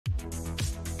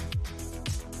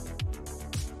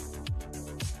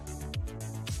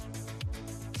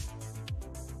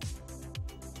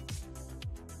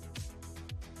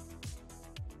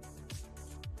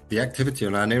The activity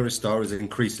on our nearest star is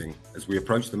increasing as we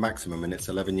approach the maximum in its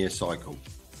 11-year cycle.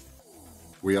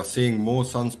 We are seeing more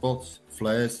sunspots,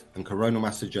 flares, and coronal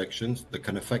mass ejections that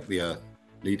can affect the Earth,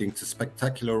 leading to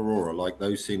spectacular aurora like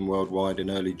those seen worldwide in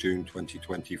early June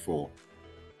 2024.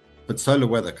 But solar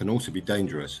weather can also be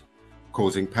dangerous,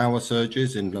 causing power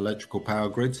surges in electrical power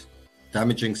grids,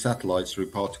 damaging satellites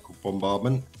through particle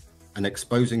bombardment, and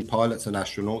exposing pilots and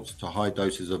astronauts to high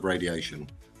doses of radiation.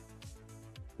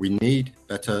 We need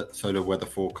better solar weather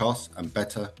forecasts and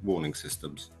better warning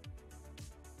systems.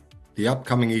 The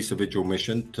upcoming ESA VIGIL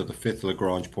mission to the fifth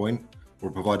Lagrange point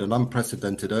will provide an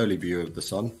unprecedented early view of the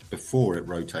Sun before it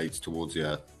rotates towards the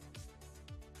Earth.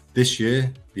 This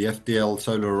year, the FDL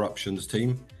Solar Eruptions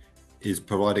team is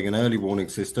providing an early warning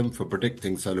system for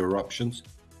predicting solar eruptions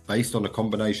based on a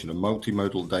combination of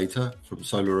multimodal data from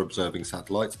solar observing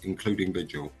satellites, including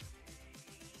VIGIL.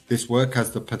 This work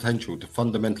has the potential to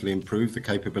fundamentally improve the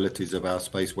capabilities of our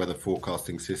space weather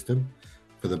forecasting system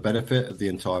for the benefit of the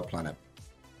entire planet.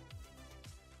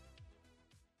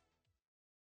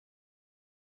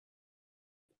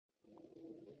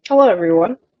 Hello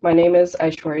everyone, my name is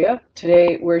Aishwarya.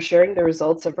 Today we're sharing the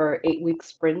results of our 8-week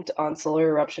sprint on solar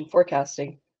eruption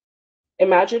forecasting.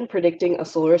 Imagine predicting a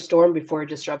solar storm before it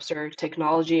disrupts our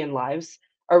technology and lives.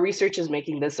 Our research is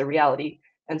making this a reality,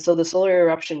 and so the solar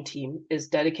eruption team is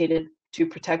dedicated to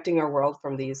protecting our world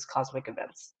from these cosmic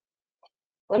events.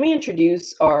 Let me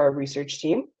introduce our research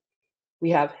team. We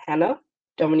have Hannah,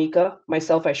 Dominica,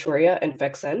 myself Aishwarya, and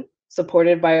Vexen,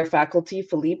 supported by our faculty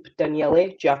Philippe,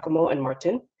 Daniele, Giacomo, and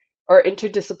Martin. Our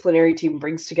interdisciplinary team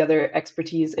brings together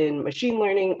expertise in machine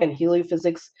learning and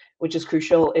heliophysics, which is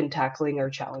crucial in tackling our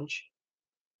challenge.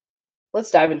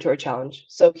 Let's dive into our challenge.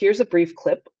 So here's a brief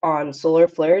clip on solar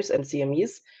flares and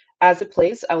CMEs. As it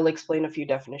plays, I will explain a few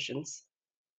definitions.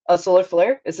 A solar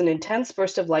flare is an intense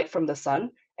burst of light from the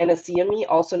sun, and a CME,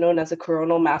 also known as a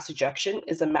coronal mass ejection,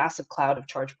 is a massive cloud of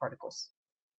charged particles.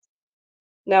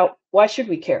 Now, why should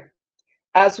we care?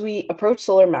 As we approach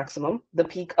solar maximum, the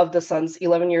peak of the sun's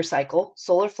 11-year cycle,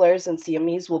 solar flares and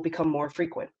CMEs will become more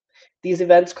frequent. These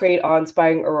events create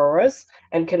awe-inspiring auroras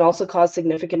and can also cause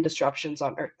significant disruptions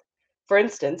on Earth. For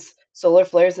instance, solar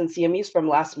flares and CMEs from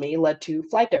last May led to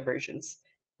flight diversions.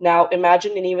 Now,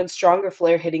 imagine an even stronger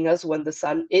flare hitting us when the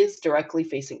sun is directly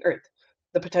facing Earth.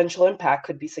 The potential impact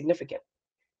could be significant.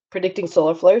 Predicting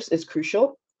solar flares is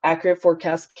crucial. Accurate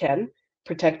forecasts can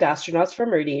protect astronauts from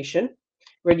radiation,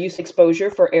 reduce exposure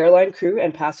for airline crew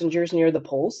and passengers near the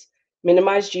poles,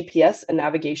 minimize GPS and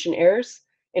navigation errors,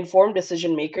 inform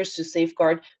decision makers to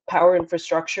safeguard power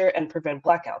infrastructure and prevent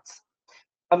blackouts.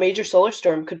 A major solar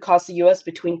storm could cost the US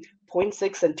between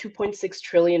 0.6 and 2.6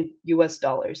 trillion US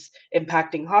dollars,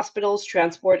 impacting hospitals,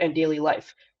 transport, and daily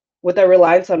life. With our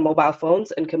reliance on mobile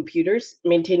phones and computers,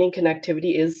 maintaining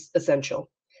connectivity is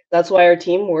essential. That's why our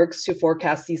team works to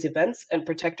forecast these events and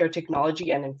protect our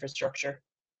technology and infrastructure.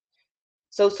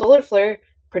 So solar flare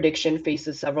prediction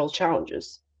faces several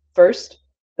challenges. First,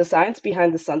 the science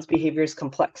behind the sun's behavior is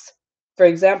complex. For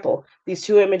example, these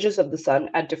two images of the sun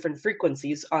at different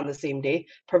frequencies on the same day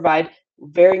provide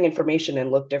varying information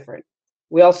and look different.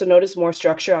 We also notice more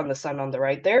structure on the sun on the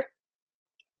right there.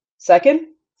 Second,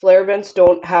 flare events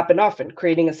don't happen often,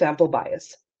 creating a sample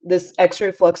bias. This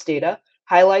X-ray flux data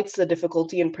highlights the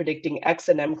difficulty in predicting X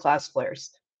and M class flares,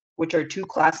 which are two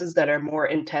classes that are more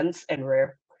intense and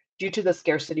rare, due to the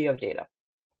scarcity of data.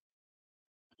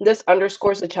 This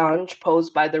underscores the challenge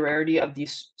posed by the rarity of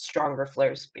these stronger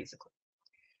flares, basically.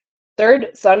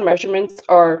 Third, sun measurements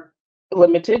are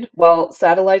limited. While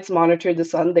satellites monitor the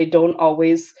sun, they don't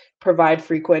always provide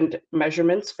frequent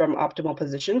measurements from optimal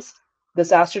positions.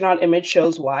 This astronaut image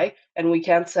shows why, and we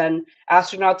can't send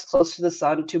astronauts close to the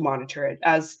sun to monitor it,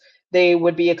 as they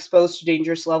would be exposed to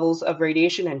dangerous levels of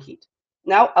radiation and heat.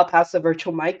 Now, I'll pass the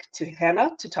virtual mic to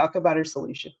Hannah to talk about her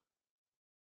solution.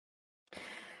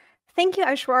 Thank you,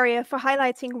 Aishwarya, for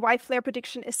highlighting why flare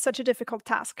prediction is such a difficult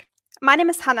task. My name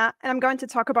is Hannah, and I'm going to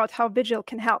talk about how VIGIL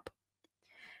can help.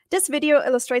 This video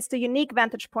illustrates the unique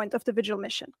vantage point of the VIGIL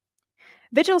mission.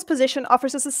 VIGIL's position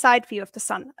offers us a side view of the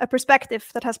sun, a perspective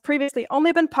that has previously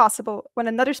only been possible when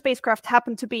another spacecraft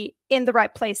happened to be in the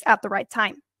right place at the right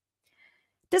time.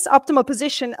 This optimal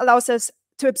position allows us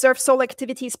to observe solar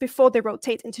activities before they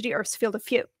rotate into the Earth's field of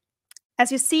view. As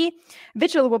you see,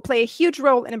 VIGIL will play a huge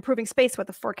role in improving space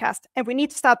weather forecast, and we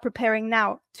need to start preparing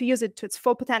now to use it to its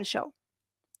full potential.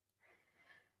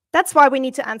 That's why we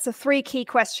need to answer 3 key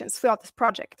questions throughout this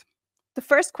project. The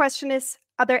first question is,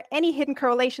 are there any hidden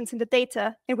correlations in the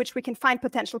data in which we can find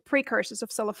potential precursors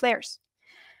of solar flares?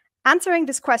 Answering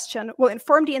this question will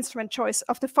inform the instrument choice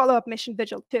of the follow-up mission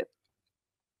VIGIL 2.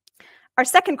 Our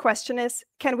second question is,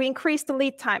 can we increase the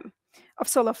lead time of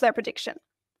solar flare prediction?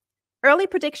 Early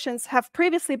predictions have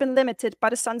previously been limited by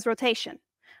the sun's rotation.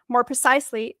 More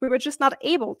precisely, we were just not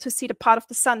able to see the part of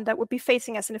the sun that would be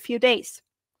facing us in a few days.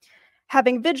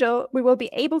 Having VIGIL, we will be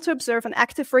able to observe an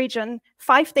active region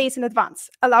 5 days in advance,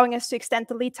 allowing us to extend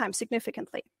the lead time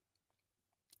significantly.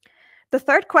 The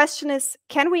third question is,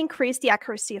 can we increase the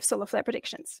accuracy of solar flare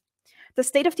predictions? The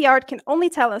state-of-the-art can only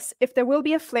tell us if there will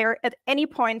be a flare at any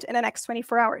point in the next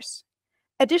 24 hours.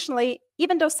 Additionally,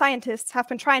 even though scientists have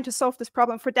been trying to solve this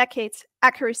problem for decades,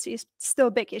 accuracy is still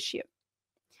a big issue.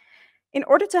 In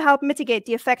order to help mitigate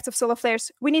the effects of solar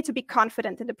flares, we need to be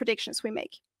confident in the predictions we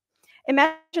make.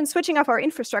 Imagine switching off our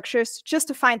infrastructures just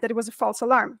to find that it was a false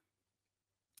alarm.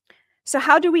 So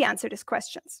how do we answer these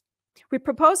questions? We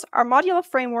propose our modular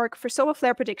framework for solar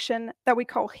flare prediction that we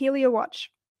call HelioWatch.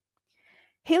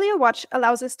 HelioWatch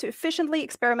allows us to efficiently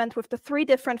experiment with the 3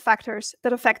 different factors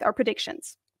that affect our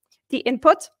predictions: the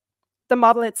input, the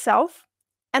model itself,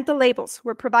 and the labels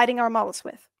we're providing our models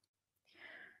with.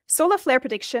 Solar flare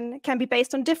prediction can be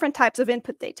based on different types of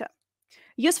input data.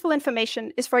 Useful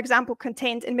information is, for example,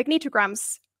 contained in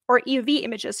magnetograms or EUV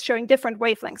images showing different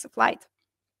wavelengths of light.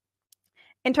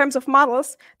 In terms of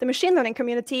models, the machine learning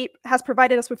community has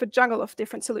provided us with a jungle of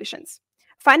different solutions.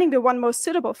 Finding the one most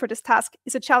suitable for this task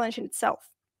is a challenge in itself.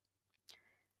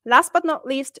 Last but not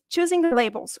least, choosing the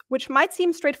labels, which might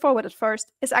seem straightforward at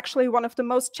first, is actually one of the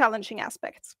most challenging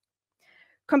aspects.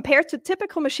 Compared to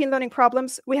typical machine learning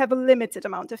problems, we have a limited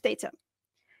amount of data.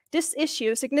 This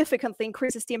issue significantly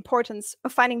increases the importance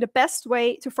of finding the best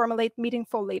way to formulate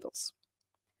meaningful labels.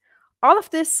 All of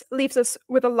this leaves us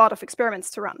with a lot of experiments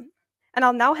to run. And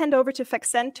I'll now hand over to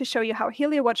Fexen to show you how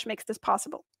HelioWatch makes this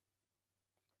possible.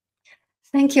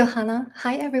 Thank you, Hannah.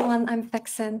 Hi, everyone. I'm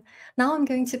Fexen. Now I'm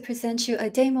going to present you a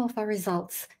demo of our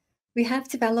results. We have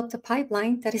developed a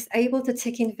pipeline that is able to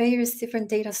take in various different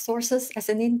data sources as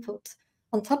an input.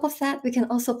 On top of that, we can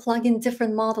also plug in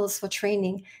different models for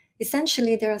training.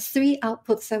 Essentially, there are 3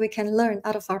 outputs that we can learn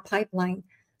out of our pipeline: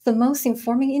 the most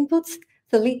informing inputs,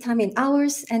 the lead time in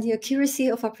hours, and the accuracy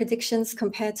of our predictions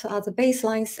compared to other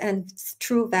baselines and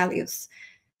true values.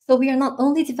 So we are not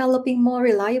only developing more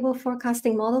reliable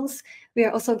forecasting models, we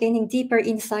are also gaining deeper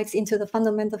insights into the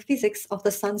fundamental physics of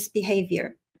the sun's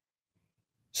behavior.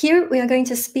 Here, we are going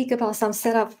to speak about some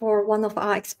setup for one of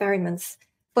our experiments.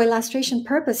 For illustration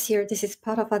purpose here, this is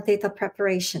part of our data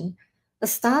preparation. A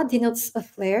star denotes a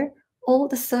flare. All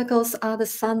the circles are the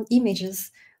sun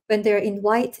images. When they're in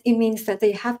white, it means that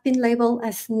they have been labeled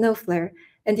as no flare,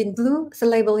 and in blue, the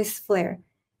label is flare.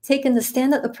 Taking the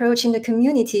standard approach in the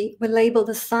community, we label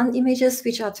the sun images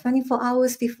which are 24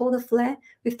 hours before the flare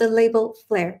with the label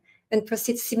flare, and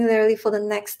proceed similarly for the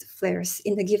next flares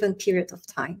in the given period of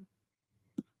time.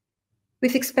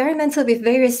 We've experimented with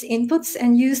various inputs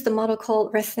and used the model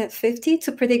called ResNet50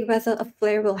 to predict whether a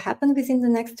flare will happen within the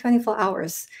next 24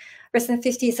 hours.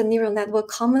 ResNet50 is a neural network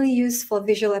commonly used for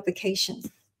visual applications.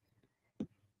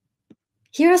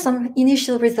 Here are some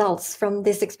initial results from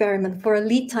this experiment for a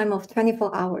lead time of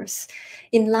 24 hours.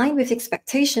 In line with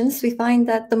expectations, we find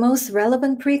that the most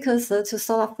relevant precursor to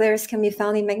solar flares can be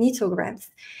found in magnetograms.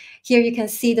 Here you can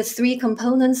see the 3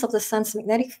 components of the sun's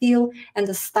magnetic field, and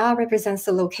the star represents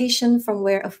the location from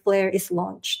where a flare is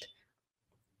launched.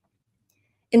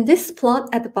 In this plot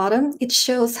at the bottom, it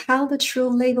shows how the true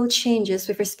label changes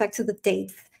with respect to the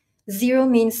dates. 0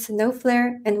 means no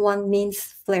flare, and 1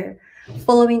 means flare.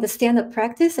 Following the standard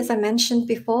practice, as I mentioned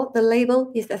before, the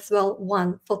label is as well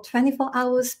 1 for 24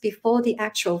 hours before the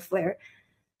actual flare.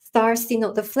 Stars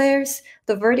denote the flares.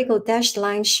 The vertical dashed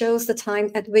line shows the time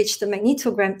at which the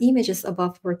magnetogram images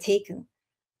above were taken.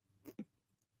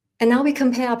 And now we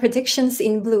compare our predictions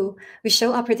in blue. We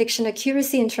show our prediction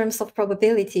accuracy in terms of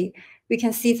probability. We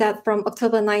can see that from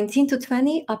October 19 to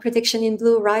 20, our prediction in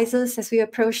blue rises as we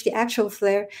approach the actual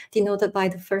flare, denoted by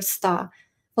the first star.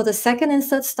 For the second and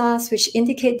third stars, which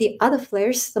indicate the other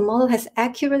flares, the model has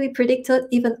accurately predicted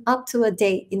even up to a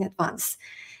day in advance.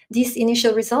 These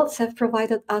initial results have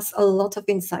provided us a lot of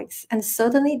insights, and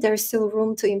certainly there is still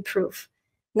room to improve.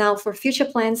 Now, for future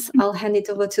plans, I'll hand it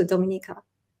over to Dominika.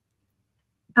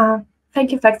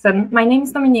 Thank you, Fexen. My name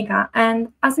is Dominika,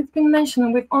 and as it's been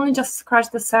mentioned, we've only just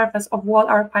scratched the surface of what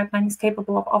our pipeline is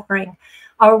capable of offering.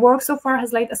 Our work so far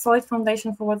has laid a solid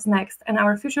foundation for what's next, and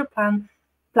our future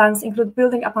plans include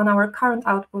building upon our current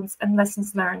outputs and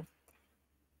lessons learned.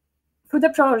 Through the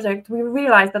project, we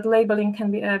realized that labeling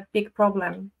can be a big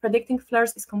problem. Predicting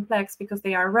flares is complex because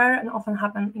they are rare and often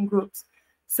happen in groups.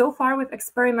 So far, we've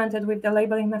experimented with the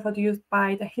labeling method used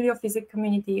by the heliophysics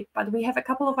community, but we have a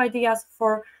couple of ideas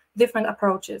for different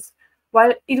approaches.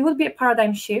 While it would be a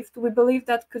paradigm shift, we believe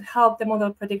that could help the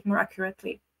model predict more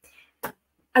accurately.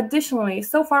 Additionally,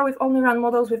 so far we've only run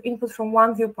models with input from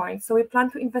one viewpoint, so we plan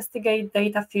to investigate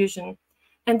data fusion,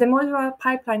 and the modular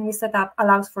pipeline we set up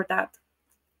allows for that.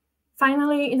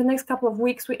 Finally, in the next couple of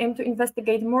weeks, we aim to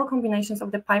investigate more combinations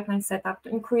of the pipeline setup to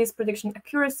increase prediction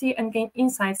accuracy and gain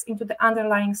insights into the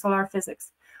underlying solar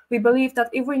physics. We believe that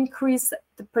if we increase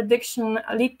the prediction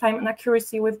lead time and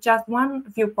accuracy with just one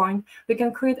viewpoint, we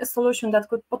can create a solution that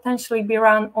could potentially be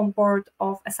run on board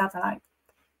of a satellite.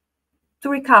 To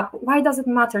recap, why does it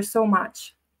matter so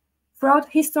much? Throughout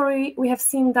history, we have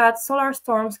seen that solar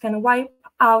storms can wipe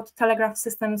out telegraph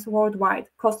systems worldwide,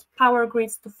 cause power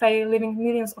grids to fail, leaving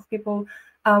millions of people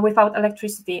without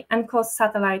electricity, and cause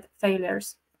satellite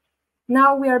failures.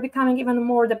 Now we are becoming even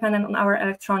more dependent on our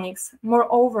electronics.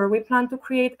 Moreover, we plan to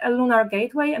create a lunar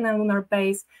gateway and a lunar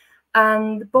base,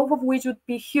 and both of which would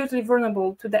be hugely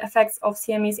vulnerable to the effects of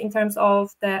CMEs in terms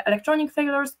of the electronic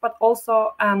failures, but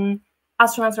also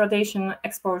astronauts' radiation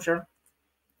exposure.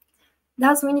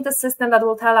 Thus, we need a system that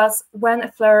will tell us when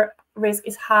a flare risk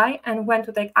is high and when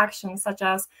to take action, such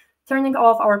as turning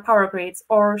off our power grids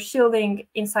or shielding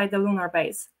inside the lunar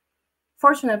base.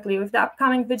 Fortunately, with the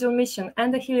upcoming VIGIL mission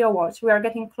and the HelioWatch, we are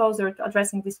getting closer to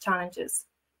addressing these challenges.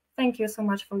 Thank you so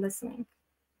much for listening.